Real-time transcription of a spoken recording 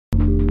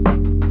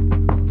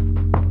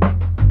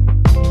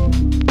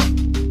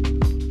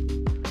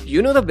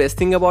You know the best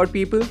thing about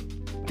people?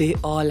 They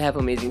all have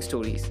amazing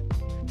stories.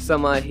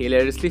 Some are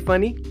hilariously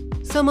funny,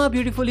 some are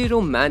beautifully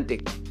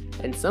romantic,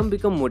 and some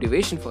become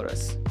motivation for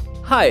us.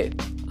 Hi,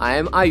 I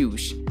am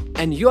Ayush,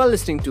 and you are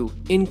listening to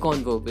In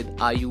Convo with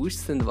Ayush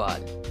Sindwal.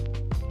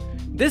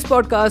 This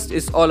podcast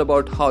is all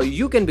about how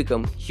you can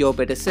become your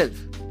better self.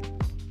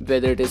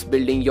 Whether it is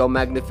building your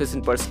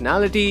magnificent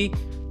personality,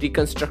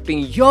 reconstructing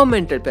your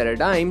mental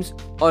paradigms,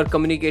 or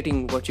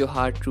communicating what your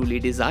heart truly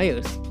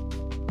desires.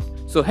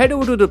 So head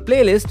over to the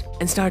playlist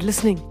and start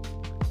listening.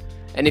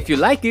 And if you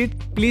like it,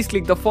 please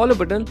click the follow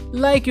button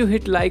like you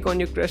hit like on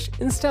your crush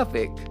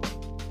Instapic.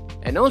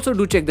 And also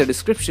do check the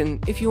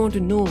description if you want to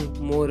know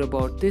more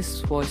about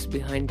this voice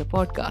behind the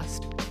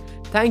podcast.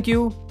 Thank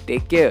you.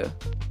 Take care.